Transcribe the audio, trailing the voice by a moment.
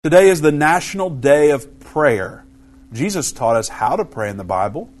Today is the National Day of Prayer. Jesus taught us how to pray in the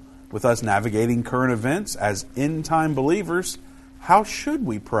Bible. With us navigating current events as end-time believers, how should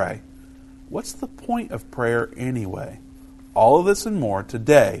we pray? What's the point of prayer anyway? All of this and more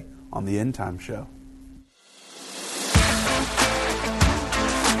today on the End Time Show.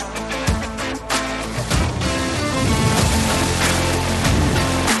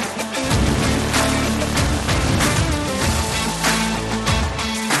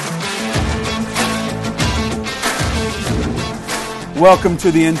 Welcome to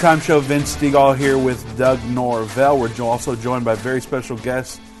the End Time Show. Vince Stegall here with Doug Norvell. We're also joined by very special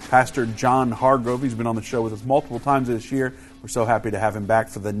guest, Pastor John Hargrove. He's been on the show with us multiple times this year. We're so happy to have him back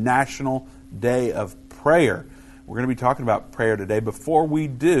for the National Day of Prayer. We're going to be talking about prayer today. Before we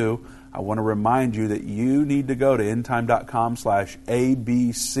do, I want to remind you that you need to go to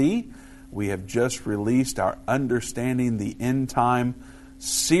endtime.com/ABC. We have just released our Understanding the End Time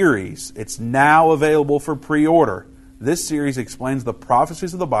series. It's now available for pre-order. This series explains the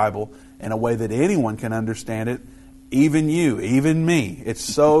prophecies of the Bible in a way that anyone can understand it, even you, even me. It's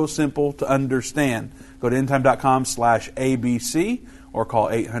so simple to understand. Go to endtime.com/ABC or call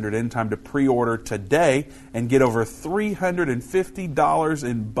 800-END-TIME to pre-order today and get over $350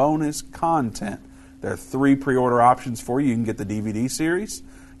 in bonus content. There are 3 pre-order options for you. You can get the DVD series,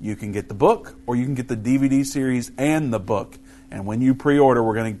 you can get the book, or you can get the DVD series and the book. And when you pre-order,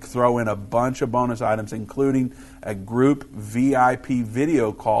 we're going to throw in a bunch of bonus items, including a group VIP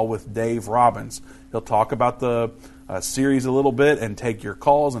video call with Dave Robbins. He'll talk about the series a little bit and take your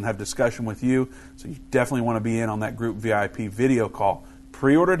calls and have discussion with you. So you definitely want to be in on that group VIP video call.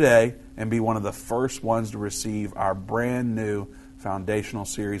 Pre-order today and be one of the first ones to receive our brand new foundational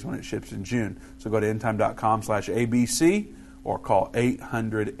series when it ships in June. So go to endtime.com/ABC or call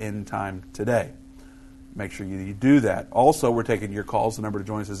 800-END-TIME today. Make sure you do that. Also, we're taking your calls. The number to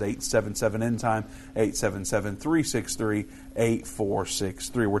join us is 877-END-TIME,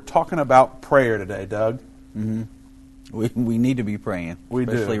 877-363-8463. We're talking about prayer today, Doug. Mm-hmm. We need to be praying,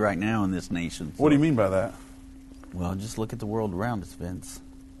 especially right now in this nation. So. What do you mean by that? Well, just look at the world around us, Vince.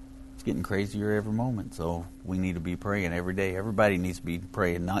 It's getting crazier every moment, so we need to be praying every day. Everybody needs to be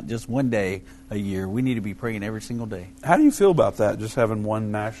praying, not just one day a year. We need to be praying every single day. How do you feel about that, just having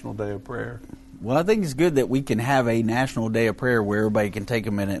one National Day of Prayer? Well, I think it's good that we can have a National Day of Prayer where everybody can take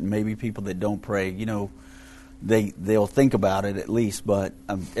a minute, and maybe people that don't pray, they'll think about it at least. But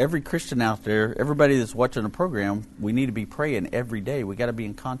every Christian out there, everybody that's watching the program, we need to be praying every day. We got to be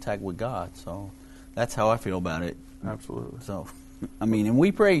in contact with God. So that's how I feel about it. Absolutely. So, and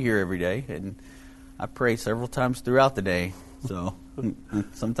we pray here every day, and I pray several times throughout the day. So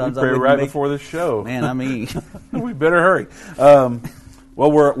sometimes we pray right before this show. Man, we better hurry. Well,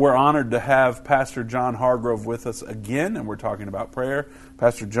 we're honored to have Pastor John Hargrove with us again, and we're talking about prayer.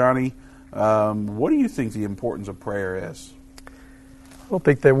 Pastor Johnny, what do you think the importance of prayer is? I don't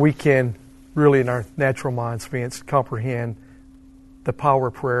think that we can really, in our natural minds, Vince, comprehend the power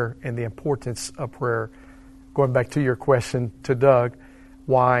of prayer and the importance of prayer. Going back to your question to Doug,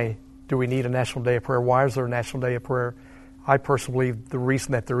 why do we need a National Day of Prayer? Why is there a National Day of Prayer? I personally believe the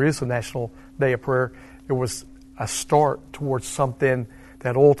reason that there is a National Day of Prayer, it was a start towards something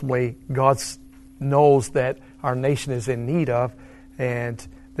that ultimately God knows that our nation is in need of, and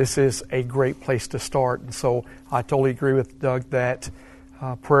this is a great place to start. And so I totally agree with Doug that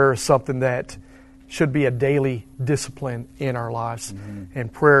prayer is something that should be a daily discipline in our lives,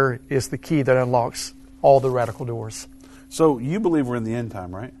 and prayer is the key that unlocks all the radical doors. So you believe we're in the end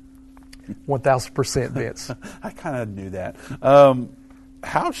time, right? 1,000%, Vince. I kind of knew that.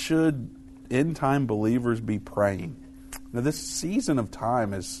 How should end-time believers be praying? Now, this season of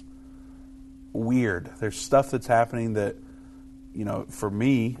time is weird. There's stuff that's happening that, for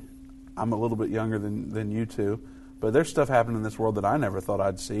me, I'm a little bit younger than you two, but there's stuff happening in this world that I never thought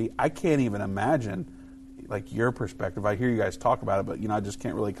I'd see. I can't even imagine, your perspective. I hear you guys talk about it, but, I just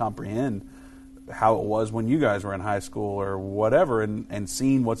can't really comprehend how it was when you guys were in high school or whatever, and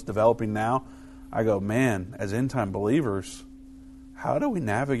seeing what's developing now. I go, man, as end-time believers, how do we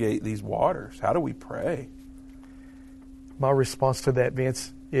navigate these waters? How do we pray? My response to that,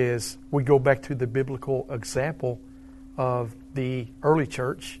 Vince, is we go back to the biblical example of the early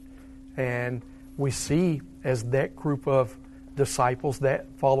church, and we see as that group of disciples, that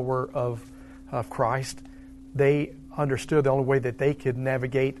follower of Christ, they understood the only way that they could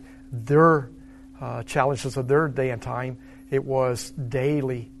navigate their challenges of their day and time, it was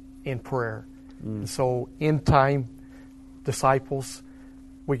daily in prayer. And so in time, disciples,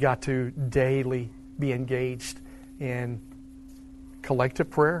 we got to daily be engaged in collective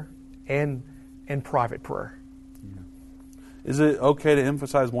prayer and private prayer. Is it okay to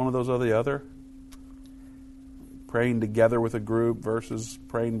emphasize one of those or the other? Praying together with a group versus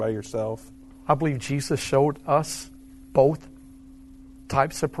praying by yourself? I believe Jesus showed us both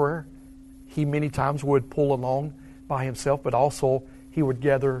types of prayer. He many times would pull along by himself, but also he would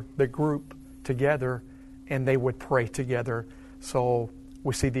gather the group together and they would pray together. So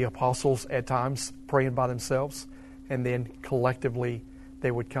we see the apostles at times praying by themselves, and then collectively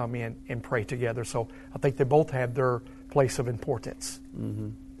they would come in and pray together. So I think they both have their place of importance. Mm-hmm.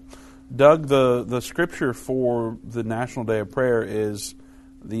 Doug, the scripture for the National Day of Prayer is,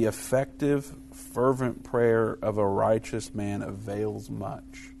 the effective, fervent prayer of a righteous man avails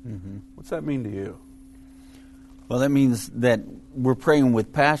much. Mm-hmm. What's that mean to you? Well, that means that we're praying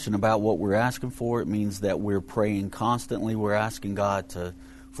with passion about what we're asking for. It means that we're praying constantly. We're asking God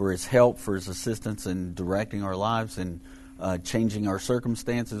for His help, for His assistance in directing our lives and changing our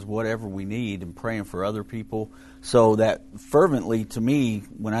circumstances, whatever we need, and praying for other people. So that fervently, to me,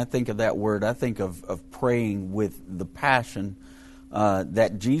 when I think of that word, I think of praying with the passion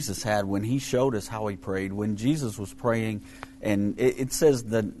that Jesus had when He showed us how He prayed. When Jesus was praying, and it says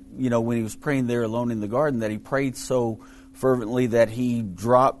that, when He was praying there alone in the garden, that He prayed so fervently that He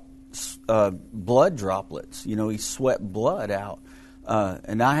dropped blood droplets. He sweat blood out.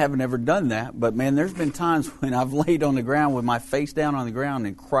 And I haven't ever done that, but man, there's been times when I've laid on the ground with my face down on the ground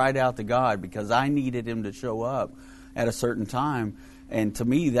and cried out to God because I needed Him to show up at a certain time. And to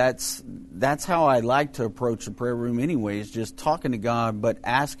me, that's how I like to approach the prayer room anyways, just talking to God, but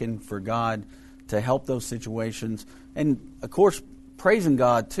asking for God to help those situations. And, of course, praising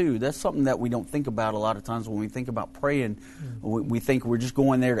God, too. That's something that we don't think about a lot of times when we think about praying. We think we're just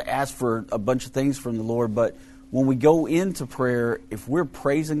going there to ask for a bunch of things from the Lord. But when we go into prayer, if we're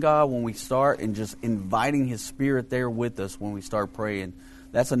praising God when we start and just inviting His Spirit there with us when we start praying,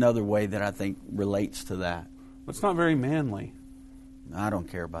 that's another way that I think relates to that. It's not very manly. I don't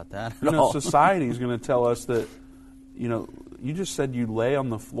care about that at all. Society is going to tell us that, you just said you lay on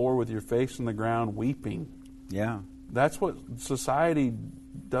the floor with your face on the ground weeping. Yeah. That's what society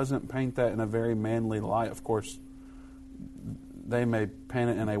doesn't paint that in a very manly light. Of course, they may paint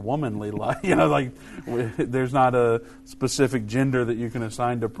it in a womanly light. There's not a specific gender that you can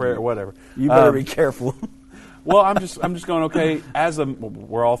assign to prayer or whatever. You better be careful. Well, I'm just going, okay,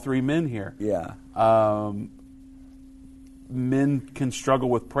 we're all three men here. Yeah. Men can struggle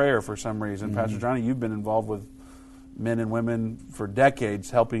with prayer for some reason. Mm-hmm. Pastor Johnny, you've been involved with men and women for decades,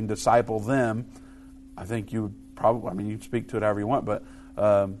 helping disciple them. I think you would probably, you speak to it however you want, but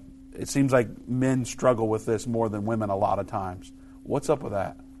it seems like men struggle with this more than women a lot of times. What's up with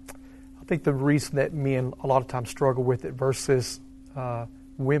that? I think the reason that men a lot of times struggle with it versus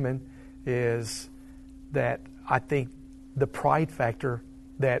women is that I think the pride factor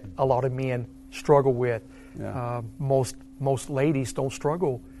that a lot of men struggle with. Yeah. Most ladies don't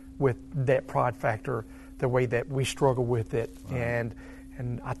struggle with that pride factor the way that we struggle with it. Right.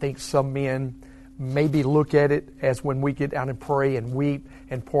 And I think some men maybe look at it as when we get out and pray and weep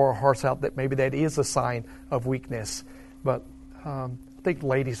and pour our hearts out, that maybe that is a sign of weakness. But I think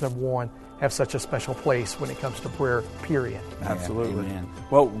ladies, number one, have such a special place when it comes to prayer, period. Absolutely. Amen.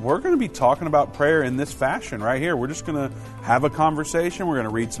 Well, we're going to be talking about prayer in this fashion right here. We're just going to have a conversation. We're going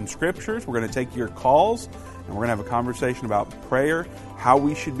to read some scriptures. We're going to take your calls, and we're going to have a conversation about prayer, how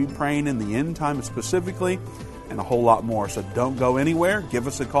we should be praying in the end time specifically, and a whole lot more. So don't go anywhere. Give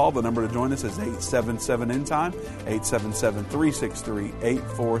us a call. The number to join us is 877-END-TIME,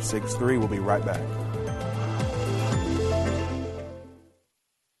 877-363-8463. We'll be right back.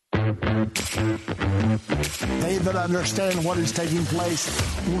 They that understand what is taking place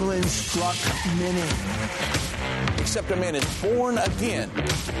will instruct many. Except a man is born again,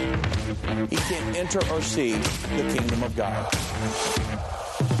 he can't enter or see the kingdom of God.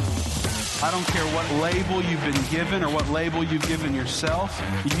 I don't care what label you've been given or what label you've given yourself.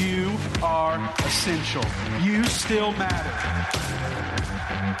 You are essential. You still matter.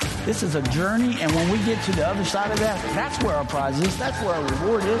 This is a journey, and when we get to the other side of that, that's where our prize is. That's where our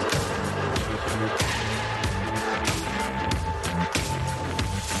reward is.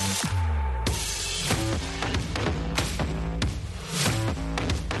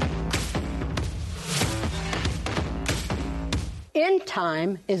 End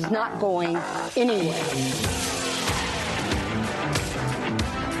time is not going anywhere.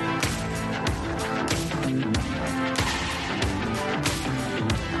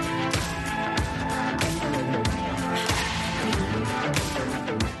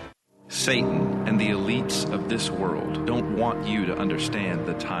 Satan and the elites of this world don't want you to understand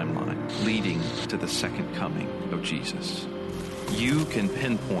the timeline leading to the second coming of Jesus. You can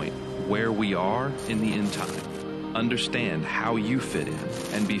pinpoint where we are in the end time. understand how you fit in,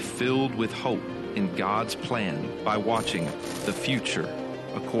 and be filled with hope in God's plan by watching The Future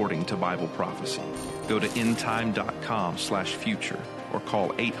According to Bible Prophecy. Go to endtime.com/future or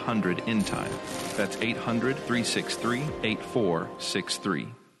call 800-END-TIME. That's 800-363-8463.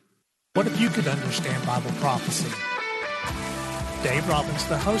 What if you could understand Bible prophecy? Dave Robbins,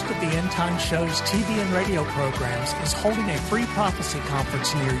 the host of the End Time Show's TV and radio programs, is holding a free prophecy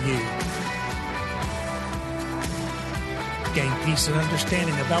conference near you. Gain peace and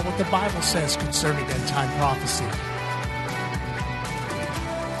understanding about what the Bible says concerning end-time prophecy.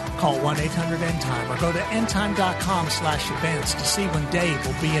 Call 1-800-END-TIME or go to endtime.com/events to see when Dave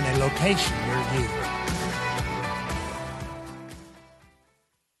will be in a location near you.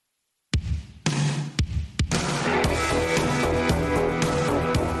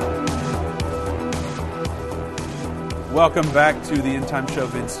 Welcome back to the End Time Show.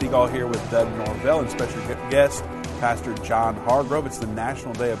 Vince Stegall here with Doug Norvell and special guest, Pastor John Hargrove. It's the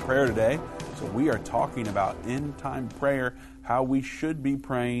National Day of Prayer today, so we are talking about end-time prayer, how we should be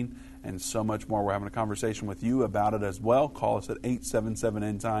praying, and so much more. We're having a conversation with you about it as well. Call us at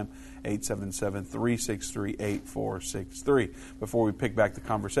 877-END-TIME, 877-363-8463. Before we pick back the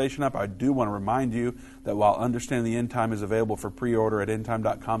conversation up, I do want to remind you that while Understanding the End Time is available for pre-order at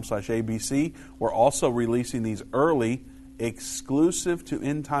endtime.com/ABC, we're also releasing these early, exclusive to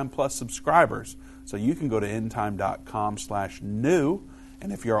End Time Plus subscribers. So you can go to endtime.com/new,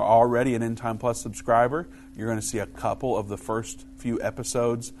 and if you're already an End Time Plus subscriber, you're going to see a couple of the first few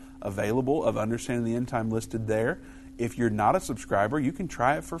episodes available of Understanding the End Time listed there. If you're not a subscriber, you can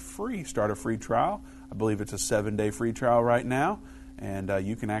try it for free. Start a free trial. I believe it's a 7-day free trial right now, and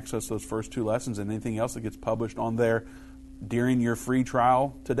you can access those first 2 lessons and anything else that gets published on there during your free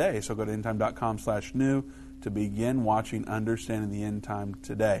trial today. So go to endtime.com/new to begin watching Understanding the End Time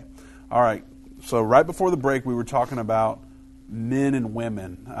today. All right, so right before the break, we were talking about men and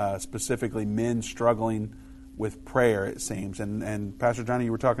women, specifically men struggling with prayer, it seems. And Pastor Johnny,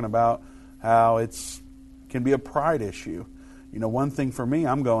 you were talking about how it can be a pride issue. You know, one thing for me,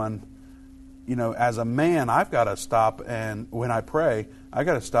 I'm going, you know, as a man, I've got to stop, and when I pray, I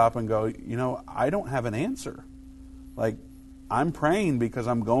got to stop and go, you know, I don't have an answer. Like, I'm praying because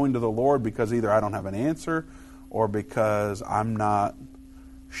I'm going to the Lord because either I don't have an answer or because I'm not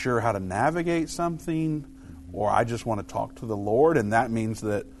sure how to navigate something, or I just want to talk to the Lord, and that means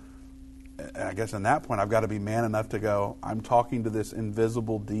that, I guess in that point, I've got to be man enough to go, I'm talking to this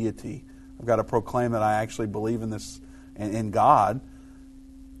invisible deity. I've got to proclaim that I actually believe in this, in God,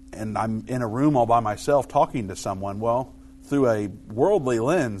 and I'm in a room all by myself talking to someone. Well, through a worldly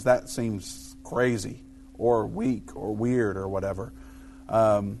lens, that seems crazy or weak or weird or whatever.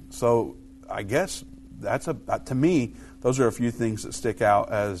 So I guess to me, those are a few things that stick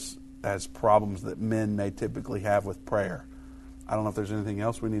out as problems that men may typically have with prayer. I don't know if there's anything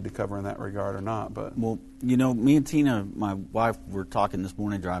else we need to cover in that regard or not. But well, you know, me and Tina, my wife, were talking this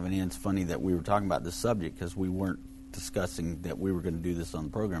morning driving in. It's funny that we were talking about this subject because we weren't discussing that we were going to do this on the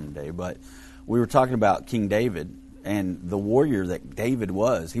program today. But we were talking about King David and the warrior that David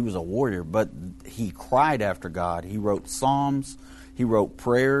was. He was a warrior, but he cried after God. He wrote psalms. He wrote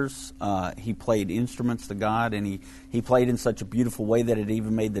prayers. He played instruments to God, and he played in such a beautiful way that it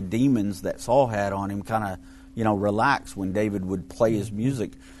even made the demons that Saul had on him kind of, you know, relax when David would play his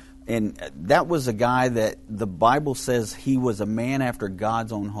music. And that was a guy that the Bible says he was a man after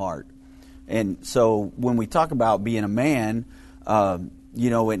God's own heart. And so when we talk about being a man, you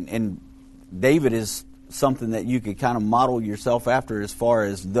know, and David is something that you could kind of model yourself after as far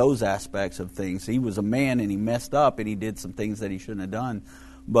as those aspects of things. He was a man and he messed up and he did some things that he shouldn't have done.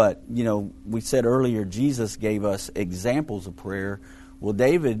 But, you know, we said earlier Jesus gave us examples of prayer. Well,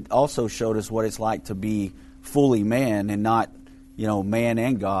 David also showed us what it's like to be fully man and not, you know, man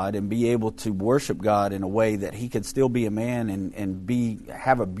and God, and be able to worship God in a way that he could still be a man and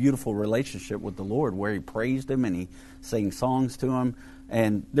have a beautiful relationship with the Lord where he praised him and he sang songs to him.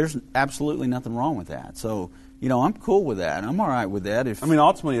 And there's absolutely nothing wrong with that. So, you know, I'm cool with that. I'm all right with that. I mean,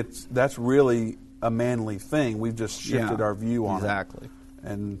 ultimately, that's really a manly thing. We've just shifted our view on it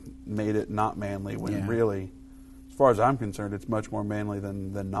and made it not manly when really, as far as I'm concerned, it's much more manly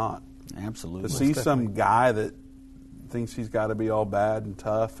than not. Absolutely. To see some guy that thinks he's got to be all bad and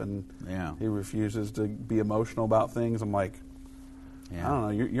tough and he refuses to be emotional about things, I'm like, I don't know,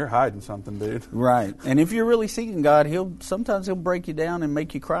 you're hiding something, dude. Right. And if you're really seeking God, sometimes he'll break you down and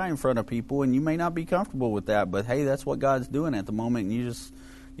make you cry in front of people, and you may not be comfortable with that, but hey, that's what God's doing at the moment, and you just,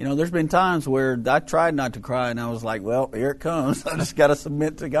 you know, there's been times where I tried not to cry, and I was like, well, here it comes. I just got to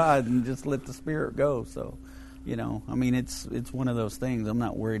submit to God and just let the Spirit go. So, you know, I mean, it's one of those things. I'm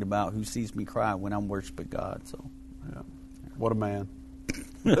not worried about who sees me cry when I'm worshiping God. So Yeah. What a man.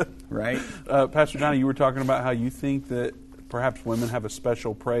 Right? Pastor Johnny, you were talking about how you think that perhaps women have a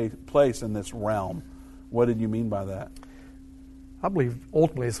special place in this realm. What did you mean by that? I believe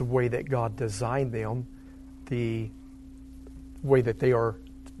ultimately it's the way that God designed them, the way that they are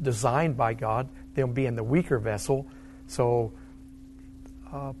designed by God, them being the weaker vessel. So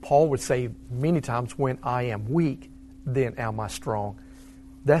Paul would say many times, when I am weak, then am I strong.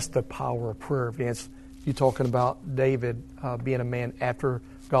 That's the power of prayer, Vince. You're talking about David being a man after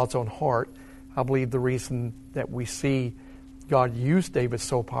God's own heart. I believe the reason that we see God use David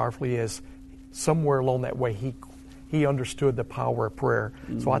so powerfully is somewhere along that way he understood the power of prayer.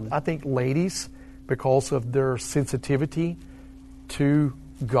 Mm-hmm. So I think ladies, because of their sensitivity to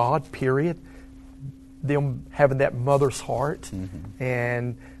God, period, them having that mother's heart mm-hmm.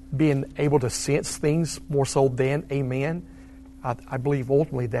 and being able to sense things more so than a man, I believe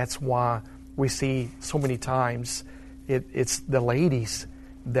ultimately that's why we see so many times it's the ladies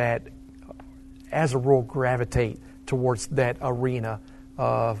that as a rule gravitate towards that arena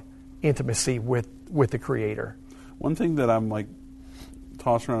of intimacy with the Creator. One thing that I'm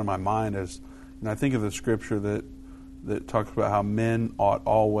tossing around in my mind is, I think of the scripture that talks about how men ought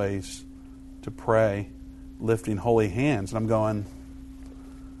always to pray lifting holy hands. And I'm going,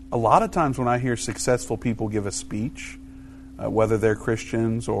 a lot of times when I hear successful people give a speech, whether they're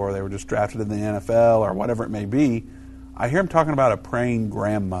Christians or they were just drafted in the NFL or whatever it may be, I hear them talking about a praying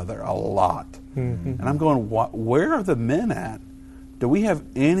grandmother a lot. Mm-hmm. And I'm going, where are the men at? Do we have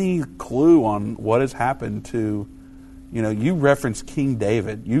any clue on what has happened to, you reference King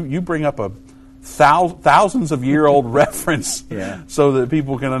David. You bring up a thousands of year old reference so that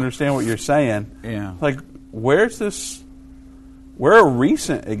people can understand what you're saying. Yeah. Where are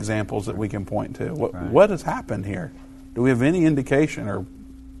recent examples that we can point to? What has happened here? Do we have any indication or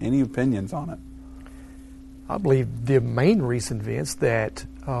any opinions on it? I believe the main reason, Vince, that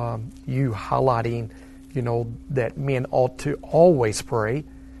you highlighting, that men ought to always pray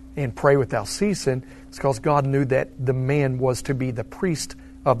and pray without ceasing is because God knew that the man was to be the priest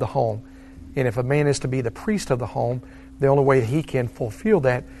of the home. And if a man is to be the priest of the home, the only way that he can fulfill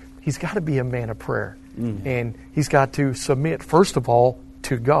that, he's got to be a man of prayer. Mm-hmm. And he's got to submit, first of all,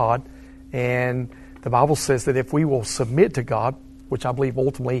 to God. And the Bible says that if we will submit to God, which I believe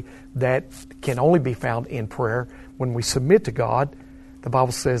ultimately that can only be found in prayer, when we submit to God, the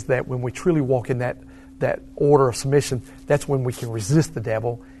Bible says that when we truly walk in that order of submission, that's when we can resist the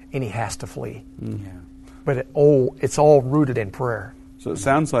devil and he has to flee. Mm-hmm. Yeah. But it's all rooted in prayer. So it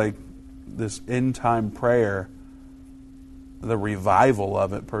sounds like this end-time prayer, the revival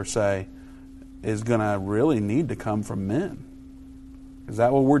of it per se, is going to really need to come from men. Is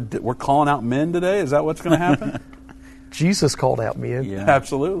that what we're calling out men today? Is that what's going to happen? Jesus called out men. Yeah.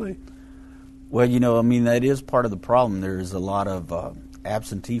 Absolutely. Well, that is part of the problem. There's a lot of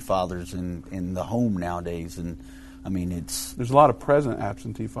absentee fathers in the home nowadays, and there's a lot of present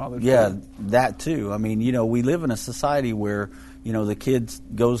absentee fathers. Yeah, too. That too. We live in a society where the kid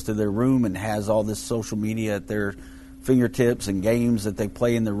goes to their room and has all this social media at their fingertips and games that they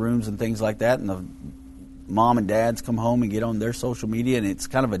play in their rooms and things like that, and the mom and dads come home and get on their social media, and it's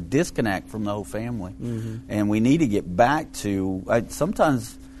kind of a disconnect from the whole family. Mm-hmm. And we need to get back to,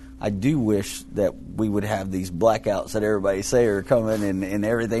 sometimes I do wish that we would have these blackouts that everybody say are coming and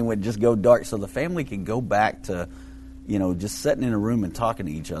everything would just go dark so the family can go back to, just sitting in a room and talking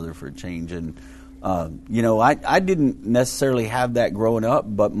to each other for a change. And, I didn't necessarily have that growing up,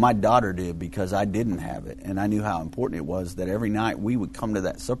 but my daughter did because I didn't have it. And I knew how important it was that every night we would come to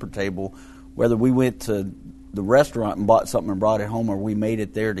that supper table, whether we went to the restaurant and bought something and brought it home or we made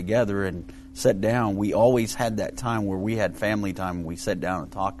it there together and sat down, we always had that time where we had family time and we sat down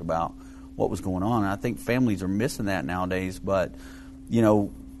and talked about what was going on. And I think families are missing that nowadays. But,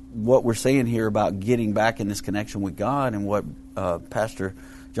 what we're saying here about getting back in this connection with God and what Pastor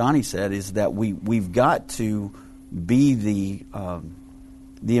Johnny said is that we've got to be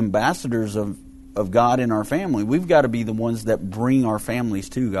the ambassadors of God in our family. We've got to be the ones that bring our families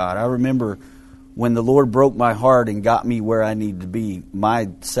to God. I remember when the Lord broke my heart and got me where I needed to be, my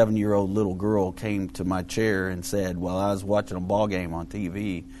 7-year-old little girl came to my chair and said, while I was watching a ball game on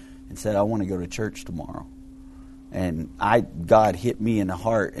TV, and said, I want to go to church tomorrow. And God hit me in the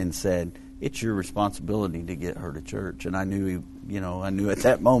heart and said, it's your responsibility to get her to church. And I knew at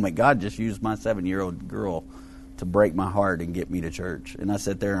that moment, God just used my 7-year-old girl to break my heart and get me to church. And I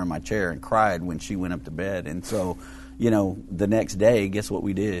sat there in my chair and cried when she went up to bed. And so, the next day, guess what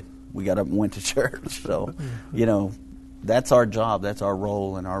we did? We got up and went to church. So, that's our job, that's our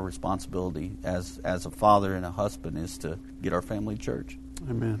role and our responsibility as a father and a husband is to get our family to church.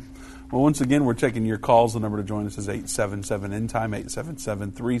 Amen. Well, once again, we're taking your calls. The number to join us is 877-END-TIME,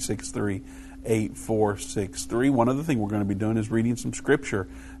 877-363-8463. One other thing we're going to be doing is reading some Scripture,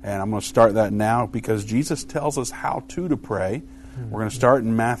 and I'm going to start that now because Jesus tells us how to pray. We're going to start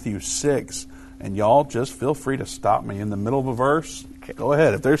in Matthew 6, and y'all just feel free to stop me in the middle of a verse. Go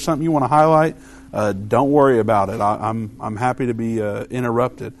ahead. If there's something you want to highlight, don't worry about it. I'm happy to be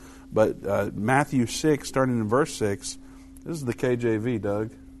interrupted. But Matthew 6, starting in verse 6, this is the KJV, Doug.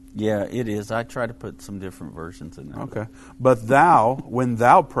 Yeah, it is. I try to put some different versions in there. Okay. But thou, when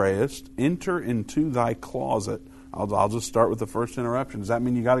thou prayest, enter into thy closet. I'll just start with the first interruption. Does that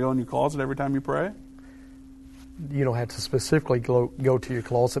mean you got to go in your closet every time you pray? You don't have to specifically go to your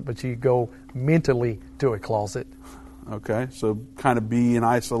closet, but you go mentally to a closet. Okay, so kind of be in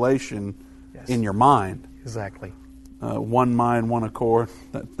isolation in your mind. Exactly. One mind, one accord,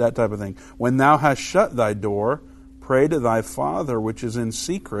 that type of thing. When thou hast shut thy door, pray to thy Father which is in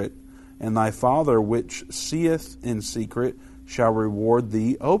secret, and thy Father which seeth in secret shall reward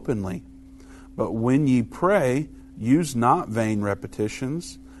thee openly. But when ye pray, use not vain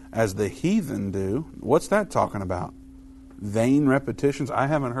repetitions, as the heathen do. What's that talking about? Vain repetitions? I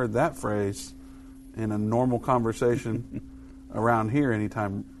haven't heard that phrase in a normal conversation around here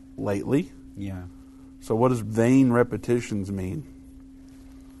anytime lately. Yeah. So what does vain repetitions mean?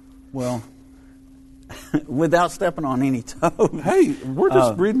 Well, without stepping on any toes. Hey, we're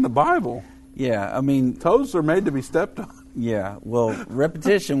just reading the Bible. Yeah, I mean... Toes are made to be stepped on. Yeah, well,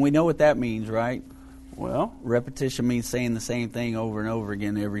 repetition, we know what that means, right? Well... Repetition means saying the same thing over and over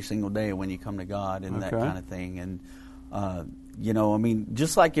again every single day when you come to God and that kind of thing. And, you know, I mean,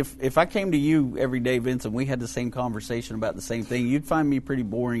 just like if I came to you every day, Vince, and we had the same conversation about the same thing, you'd find me pretty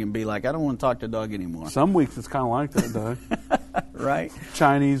boring and be like, I don't want to talk to Doug anymore. Some weeks it's kind of like that, Doug. Right?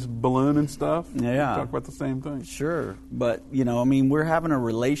 Chinese balloon and stuff. Yeah. Talk about the same thing. Sure. But, you know, I mean, we're having a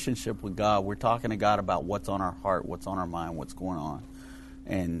relationship with God. We're talking to God about what's on our heart, what's on our mind, what's going on.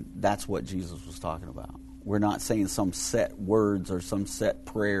 And that's what Jesus was talking about. We're not saying some set words or some set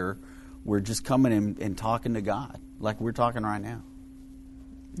prayer. We're just coming in and talking to God like we're talking right now.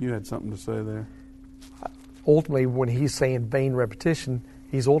 You had something to say there. Ultimately, when he's saying vain repetition,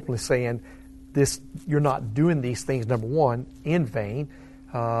 he's ultimately saying this: you're not doing these things, number one, in vain.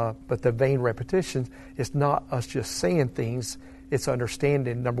 But the vain repetition is not us just saying things. It's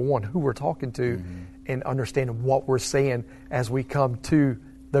understanding, number one, who we're talking to, and understanding what we're saying as we come to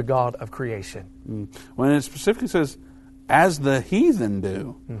the God of creation. When it specifically says, as the heathen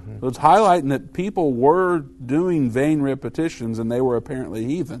do, so it's highlighting that people were doing vain repetitions and they were apparently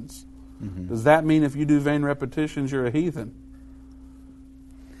heathens. Does that mean if you do vain repetitions, you're a heathen?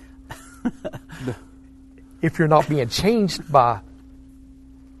 If you're not being changed by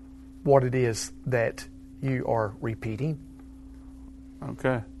what it is that you are repeating.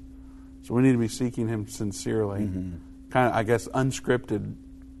 Okay. So we need to be seeking Him sincerely. Kind of, I guess, unscripted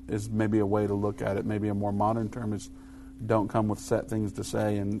is maybe a way to look at it. Maybe a more modern term is don't come with set things to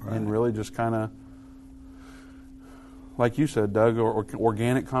say and really just kind of, like you said, Doug, or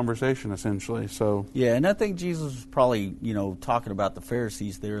organic conversation, essentially. So yeah, and I think Jesus was probably, you know, talking about the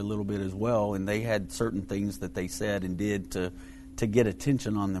Pharisees there a little bit as well, and they had certain things that they said and did to get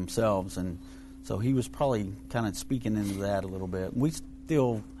attention on themselves, and so he was probably kind of speaking into that a little bit. We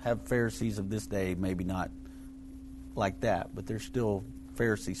still have Pharisees of this day, maybe not like that, but there's still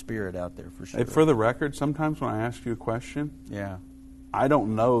Pharisee spirit out there for sure. Hey, for the record, sometimes when I ask you a question, I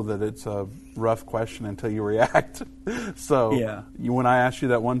don't know that it's a rough question until you react. So when I asked you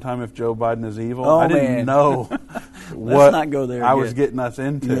that one time if Joe Biden is evil, I didn't know what not go there I was getting us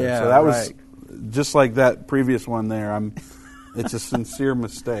into. Yeah, so that was just like that previous one there. It's a sincere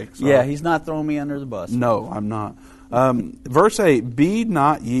mistake. So. Yeah, he's not throwing me under the bus. No, I'm not. Verse 8, be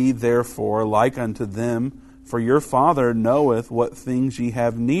not ye therefore like unto them, for your Father knoweth what things ye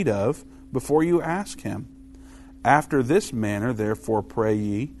have need of before you ask Him. After this manner therefore pray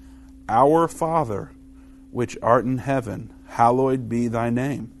ye, Our Father, which art in heaven, hallowed be thy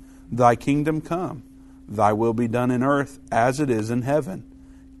name. Thy kingdom come, thy will be done in earth as it is in heaven.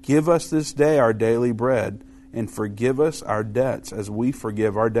 Give us this day our daily bread, and forgive us our debts as we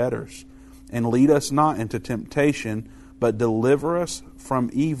forgive our debtors. And lead us not into temptation, but deliver us from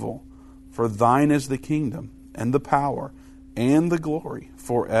evil. For thine is the kingdom, and the power, and the glory,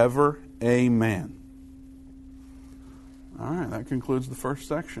 forever. Amen. All right, that concludes the first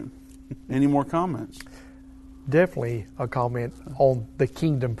section. Any more comments? Definitely a comment on the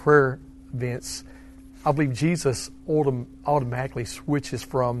kingdom prayer, Vince. I believe Jesus automatically switches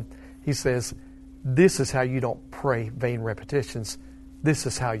from, he says, this is how you don't pray vain repetitions. This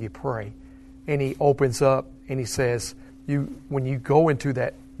is how you pray. And he opens up and he says, when you go into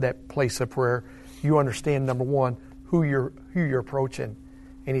that that place of prayer, you understand, number one, who you're approaching.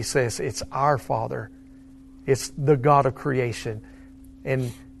 And he says, it's our Father. It's the God of creation.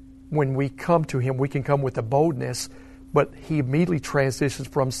 And when we come to him, we can come with a boldness, but he immediately transitions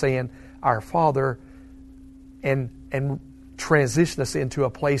from saying, our Father, and transition us into a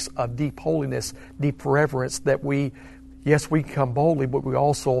place of deep holiness, deep reverence, that we can come boldly, but we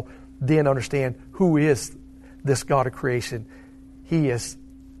also then understand who is this God of creation. He is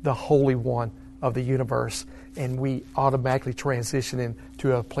the Holy One of the universe, and we automatically transition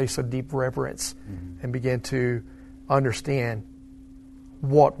into a place of deep reverence and begin to understand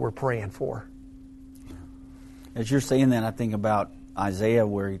what we're praying for. As you're saying that, I think about Isaiah,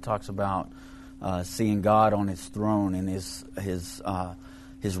 where he talks about seeing God on his throne, and his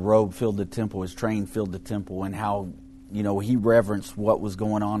robe filled the temple, his train filled the temple, and how he reverenced what was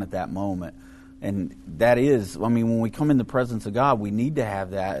going on at that moment. And that is, when we come in the presence of God, we need to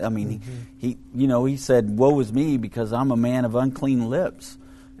have that. He said, "Woe is me, because I'm a man of unclean lips."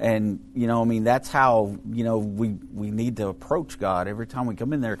 And, that's how, we need to approach God every time we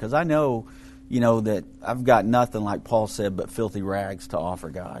come in there. Because I know, that I've got nothing, like Paul said, but filthy rags to offer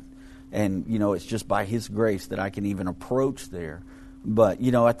God. And, it's just by his grace that I can even approach there. But,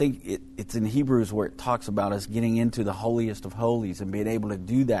 I think it's in Hebrews where it talks about us getting into the holiest of holies and being able to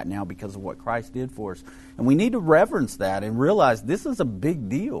do that now because of what Christ did for us. And we need to reverence that and realize this is a big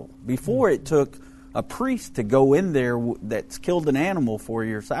deal. Before, it took a priest to go in there that's killed an animal for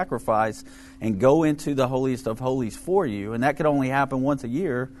your sacrifice and go into the holiest of holies for you. And that could only happen once a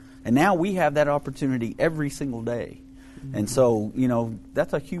year. And now we have that opportunity every single day. And so,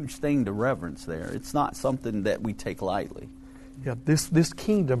 that's a huge thing to reverence there. It's not something that we take lightly. Yeah, this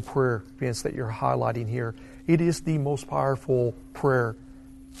kingdom prayer, Vince, that you're highlighting here, it is the most powerful prayer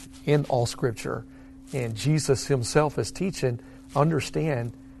in all Scripture. And Jesus himself is teaching,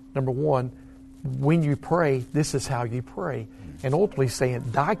 understand, number one, when you pray, this is how you pray. And ultimately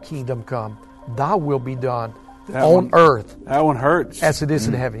saying, thy kingdom come, thy will be done on earth. That one hurts. As it is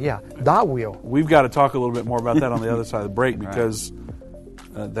in heaven. Yeah, thy will. We've got to talk a little bit more about that on the other side of the break, because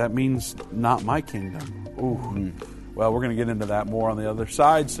that means not my kingdom. Ooh. Well, we're going to get into that more on the other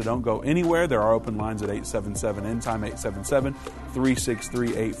side, so don't go anywhere. There are open lines at 877-END-TIME,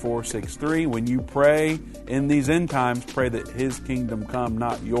 877-363-8463. When you pray in these end times, pray that his kingdom come,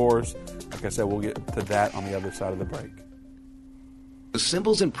 not yours. Like I said, we'll get to that on the other side of the break. The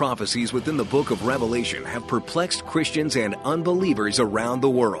symbols and prophecies within the book of Revelation have perplexed Christians and unbelievers around the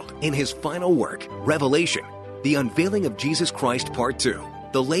world. In his final work, Revelation, The Unveiling of Jesus Christ Part 2,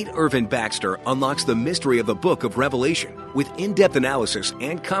 the late Irvin Baxter unlocks the mystery of the book of Revelation with in-depth analysis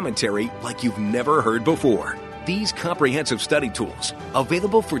and commentary like you've never heard before. These comprehensive study tools,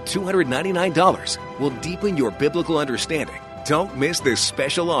 available for $299, will deepen your biblical understanding. Don't miss this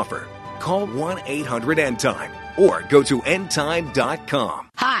special offer. Call 1-800-END-TIME or go to endtime.com.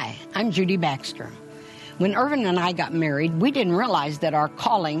 Hi, I'm Judy Baxter. When Irvin and I got married, we didn't realize that our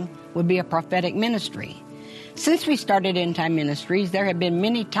calling would be a prophetic ministry. Since we started End Time Ministries, there have been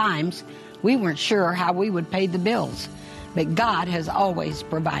many times we weren't sure how we would pay the bills, but God has always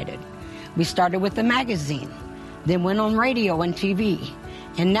provided. We started with a magazine, then went on radio and TV,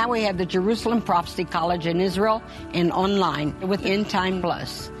 and now we have the Jerusalem Prophecy College in Israel and online with End Time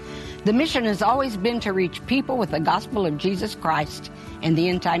Plus. The mission has always been to reach people with the gospel of Jesus Christ and the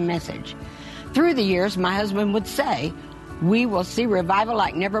end time message. Through the years, my husband would say, we will see revival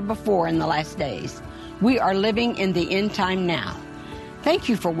like never before in the last days. We are living in the end time now. Thank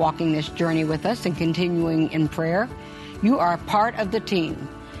you for walking this journey with us and continuing in prayer. You are a part of the team.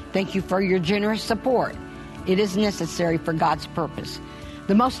 Thank you for your generous support. It is necessary for God's purpose.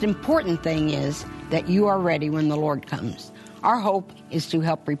 The most important thing is that you are ready when the Lord comes. Our hope is to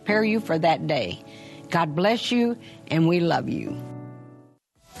help prepare you for that day. God bless you, and we love you.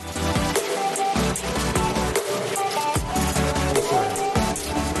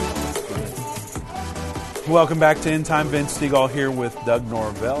 Welcome back to End Time. Vince Stegall here with Doug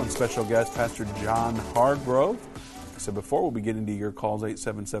Norvell and special guest Pastor John Hargrove. Like I said before, we'll be getting to your calls.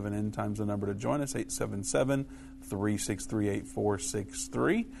 877-END-TIME's the number to join us,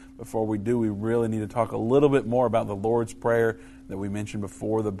 877-363-8463. Before we do, we really need to talk a little bit more about the Lord's Prayer that we mentioned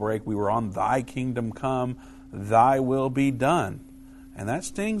before the break. We were on Thy Kingdom Come, Thy Will Be Done. And that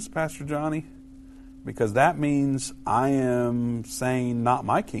stings, Pastor Johnny, because that means I am saying not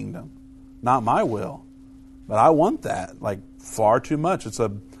my kingdom, not my will. But I want that, like, far too much. It's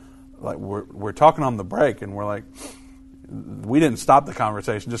we're talking on the break, and we're like, we didn't stop the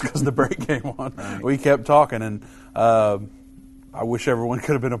conversation just because the break came on. Right. We kept talking, and I wish everyone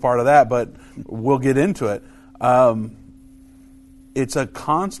could have been a part of that, but we'll get into it. it's a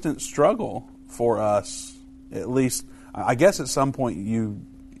constant struggle for us. At least, I guess at some point you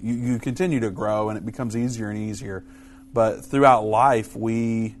continue to grow and it becomes easier and easier. But throughout life,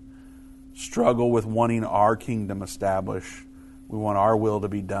 we struggle with wanting our kingdom established. We want our will to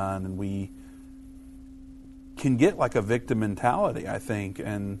be done, and we can get like a victim mentality, I think,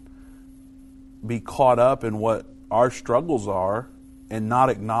 and be caught up in what our struggles are and not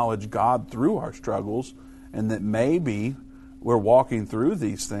acknowledge God through our struggles, and that maybe we're walking through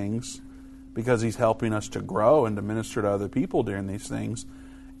these things because He's helping us to grow and to minister to other people during these things.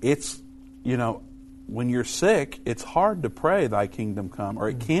 It's, when you're sick, it's hard to pray, Thy kingdom come, or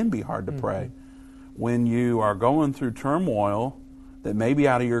it can be hard to pray. When you are going through turmoil that may be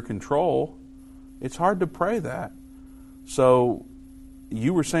out of your control, it's hard to pray that. So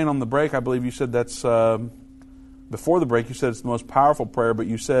you were saying on the break, I believe you said that's, before the break, you said it's the most powerful prayer, but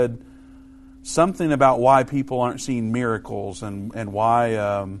you said something about why people aren't seeing miracles and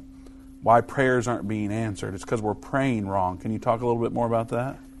why prayers aren't being answered. It's because we're praying wrong. Can you talk a little bit more about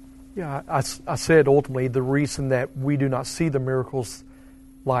that? Yeah, I said ultimately the reason that we do not see the miracles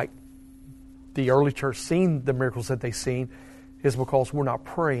like the early church seen the miracles that they seen is because we're not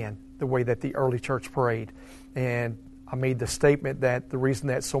praying the way that the early church prayed. And I made the statement that the reason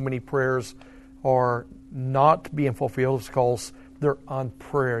that so many prayers are not being fulfilled is because they're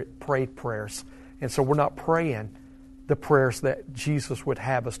unprayed prayers. And so we're not praying the prayers that Jesus would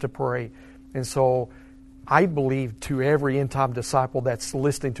have us to pray. And so I believe to every end-time disciple that's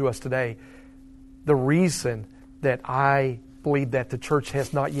listening to us today, the reason that I believe that the church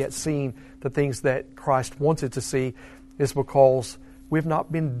has not yet seen the things that Christ wants it to see is because we've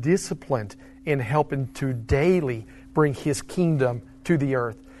not been disciplined in helping to daily bring His kingdom to the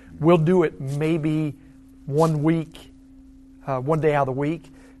earth. We'll do it maybe one day out of the week,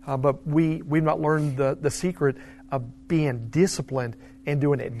 but we've not learned the secret of being disciplined and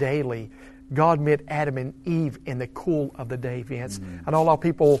doing it daily. God met Adam and Eve in the cool of the day, Vince. Mm-hmm. I know a lot of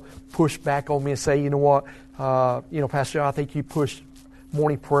people push back on me and say, you know what, Pastor John, I think you push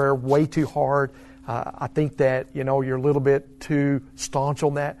morning prayer way too hard. I think that, you're a little bit too staunch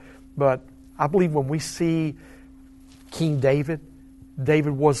on that. But I believe when we see King David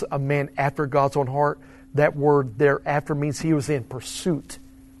was a man after God's own heart. That word thereafter means he was in pursuit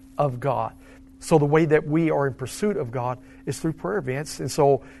of God. So the way that we are in pursuit of God is through prayer, Vince. And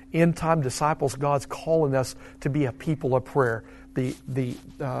so end-time disciples, God's calling us to be a people of prayer. The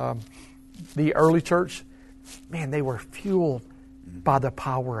early church, man, they were fueled by the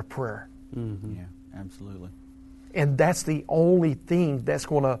power of prayer. Mm-hmm. Yeah, absolutely. And that's the only thing that's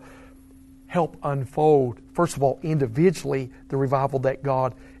going to help unfold, first of all, individually, the revival that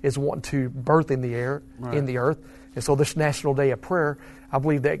God is wanting to birth in the air, right, in the earth. And so this National Day of Prayer, I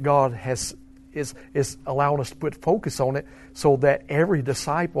believe that God is allowing us to put focus on it so that every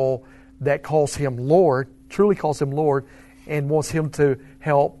disciple that calls Him Lord, truly calls Him Lord, and wants Him to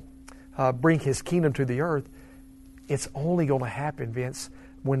help bring His kingdom to the earth, it's only going to happen, Vince,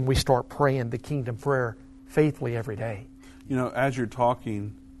 when we start praying the kingdom prayer faithfully every day. As you're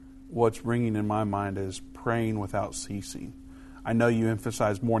talking, what's ringing in my mind is praying without ceasing. I know you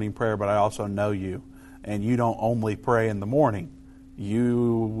emphasize morning prayer, but I also know you, and you don't only pray in the morning.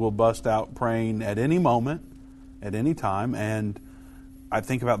 You will bust out praying at any moment, at any time, and I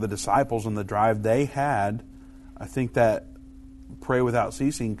think about the disciples and the drive they had. I think that pray without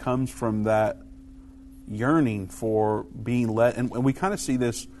ceasing comes from that yearning for being led, and we kind of see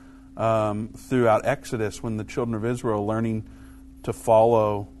this throughout Exodus when the children of Israel learning to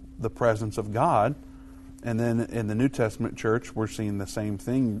follow the presence of God. And then in the New Testament church, we're seeing the same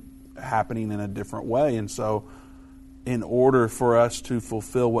thing happening in a different way. And so in order for us to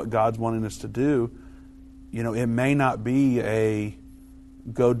fulfill what God's wanting us to do, it may not be a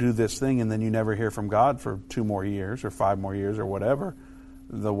go do this thing and then you never hear from God for 2 more years or 5 more years or whatever.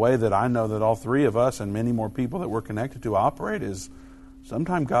 The way that I know that all 3 of us and many more people that we're connected to operate is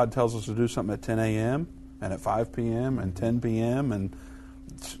sometimes God tells us to do something at 10 a.m. and at 5 p.m. and 10 p.m. And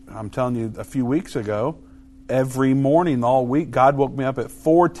I'm telling you, a few weeks ago, every morning all week, God woke me up at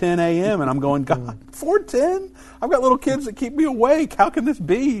 4:10 a.m. and I'm going, God, 4:10? I've got little kids that keep me awake. How can this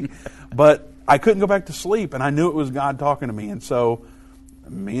be? But I couldn't go back to sleep, and I knew it was God talking to me. And so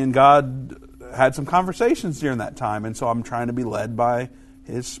me and God had some conversations during that time, and so I'm trying to be led by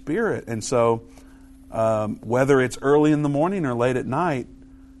His Spirit. And so whether it's early in the morning or late at night,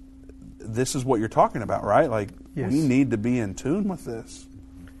 this is what you're talking about, right? Like, yes, we need to be in tune with this.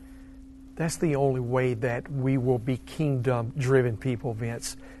 That's the only way that we will be kingdom-driven people,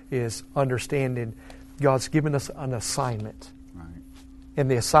 Vince, is understanding God's given us an assignment. Right. And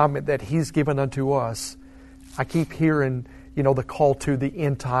the assignment that He's given unto us, I keep hearing, the call to the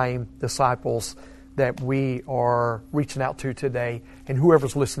end time disciples that we are reaching out to today, and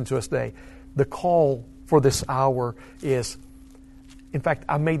whoever's listening to us today, the call for this hour is, in fact,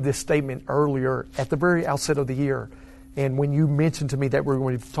 I made this statement earlier at the very outset of the year, and when you mentioned to me that we were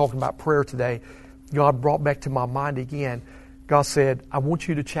going to be talking about prayer today, God brought back to my mind again, God said, I want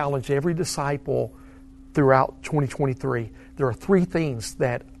you to challenge every disciple throughout 2023. There are 3 things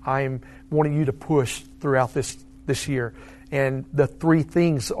that I'm wanting you to push throughout this year. And the 3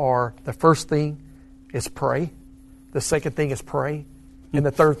 things are, the first thing is pray. The second thing is pray. And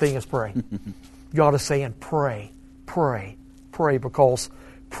the third thing is pray. God is saying pray, pray, pray, because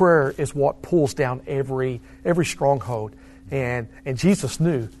prayer is what pulls down every stronghold. And Jesus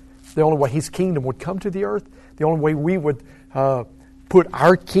knew the only way His kingdom would come to the earth, the only way we would put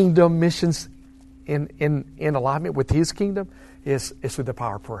our kingdom missions in alignment with His kingdom is through the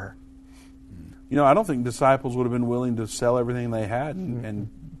power of prayer. I don't think disciples would have been willing to sell everything they had and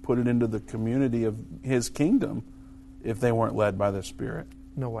put it into the community of His kingdom if they weren't led by the Spirit.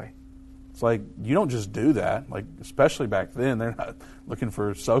 No way. It's like, you don't just do that. Like, especially back then, they're not looking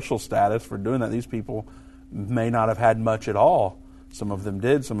for social status for doing that. These people may not have had much at all. Some of them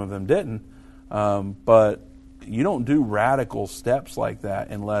did, some of them didn't. But you don't do radical steps like that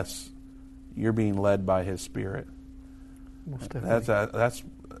unless you're being led by His Spirit. Most definitely.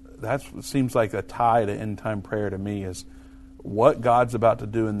 That's seems like a tie to end time prayer to me, is what God's about to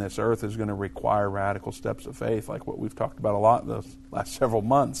do in this earth is going to require radical steps of faith, like what we've talked about a lot those last several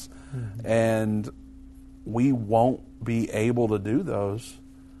months. Mm-hmm. And we won't be able to do those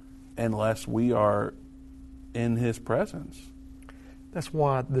unless we are in His presence. That's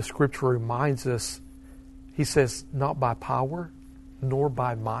why the Scripture reminds us, He says, not by power nor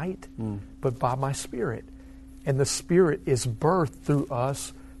by might, but by my Spirit. And the Spirit is birthed through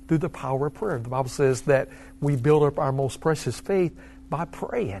us through the power of prayer. The Bible says that we build up our most precious faith by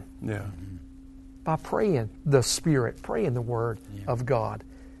praying. Yeah. By praying the Spirit, praying the Word of God.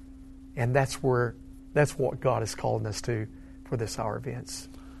 And that's what God is calling us to for this hour, Vince.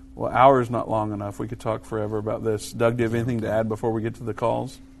 Well, hour is not long enough. We could talk forever about this. Doug, do you have anything to add before we get to the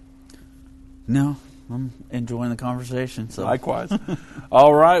calls? No, I'm enjoying the conversation. So. Likewise.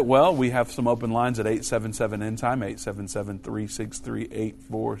 All right. Well, we have some open lines at 877-END-TIME,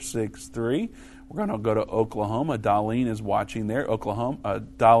 877-363-8463. We're going to go to Oklahoma. Darlene is watching there.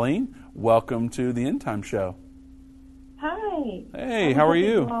 Darlene, welcome to the End Time Show. Hi. Hey, how are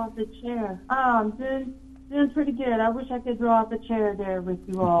you? Draw off the chair. I'm doing pretty good. I wish I could draw off the chair there with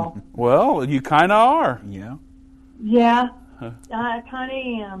you all. Well, you kind of are. Yeah. Yeah. I kind of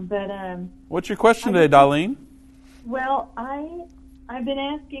am, but what's your question today, Darlene? Well, I've been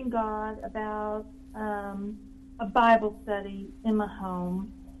asking God about a Bible study in my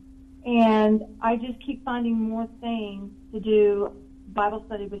home, and I just keep finding more things to do Bible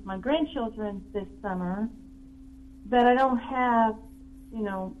study with my grandchildren this summer, but I don't have,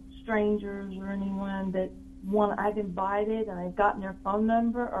 strangers or anyone that I've invited and I've gotten their phone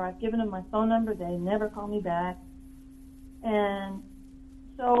number, or I've given them my phone number. They never call me back. And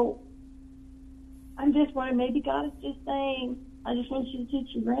so I'm just wondering, maybe God is just saying, I just want you to teach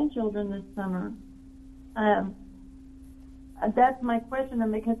your grandchildren this summer. That's my question,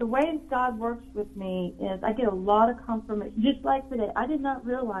 and because the way God works with me is I get a lot of confirmation. Just like today, I did not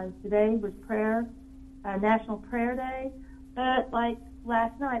realize today was National Prayer Day, but like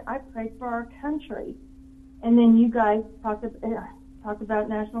last night, I prayed for our country. And then you guys talked about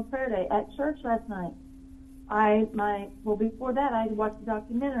National Prayer Day at church last night. Before that, I watched a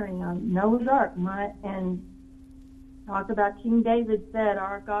documentary on Noah's Ark, and talked about King David said,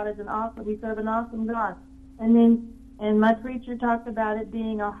 "Our God is we serve an awesome God." And my preacher talked about it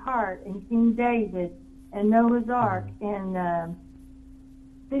being a heart, and King David, and Noah's Ark, and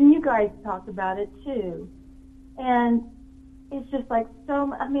then you guys talked about it too. And it's just like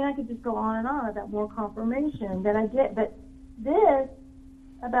I could just go on and on about more confirmation that I get, but this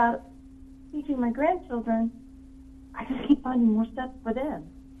about teaching my grandchildren, I just keep finding more steps for them.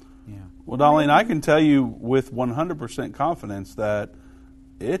 Yeah. Well, Darlene, I can tell you with 100% confidence that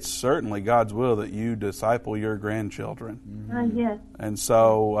it's certainly God's will that you disciple your grandchildren. Yes. And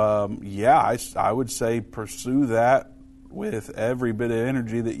so, I would say pursue that with every bit of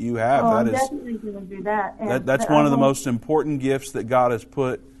energy that you have. I'm definitely going to do that. That's one of the most important gifts that God has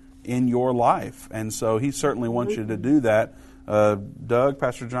put in your life. And so He certainly wants you to do that. Doug,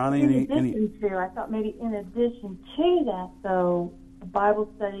 Pastor Johnny, I thought maybe in addition to that, though, a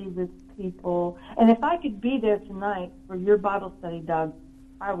Bible study with people. And if I could be there tonight for your Bible study, Doug,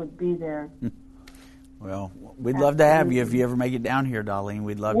 I would be there. Well, we'd love to have you if you ever make it down here, Darlene.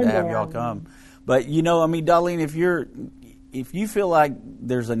 We'd love to have y'all come. But, Darlene, if you feel like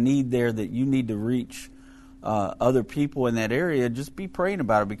there's a need there that you need to reach other people in that area, just be praying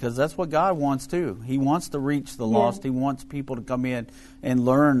about it, because that's what God wants too. He wants to reach the lost. He wants people to come in and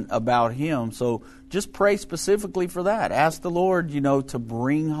learn about Him. So just pray specifically for that. Ask the Lord, to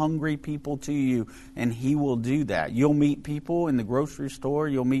bring hungry people to you, and He will do that. You'll meet people in the grocery store.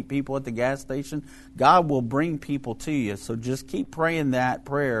 You'll meet people at the gas station. God will bring people to you. So just keep praying that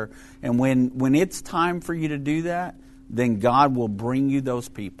prayer. And when it's time for you to do that, then God will bring you those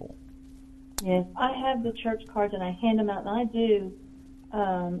people. Yes, I have the church cards, and I hand them out, and I do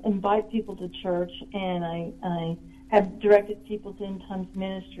invite people to church, and I have directed people to End Times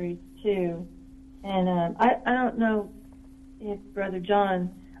Ministries, too. And I don't know if Brother John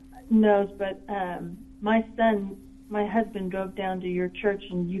knows, but my husband drove down to your church,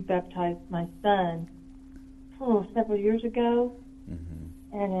 and you baptized my son several years ago. Mm-hmm.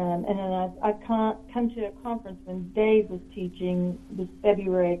 And then I come to a conference when Dave was teaching. It was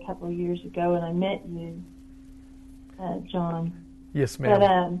February a couple of years ago, and I met you, John. Yes,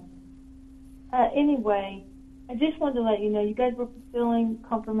 ma'am. But anyway, I just wanted to let you know, you guys were fulfilling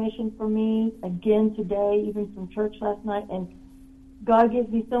confirmation for me again today, even from church last night, and God gives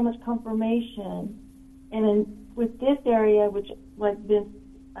me so much confirmation. And with this area, which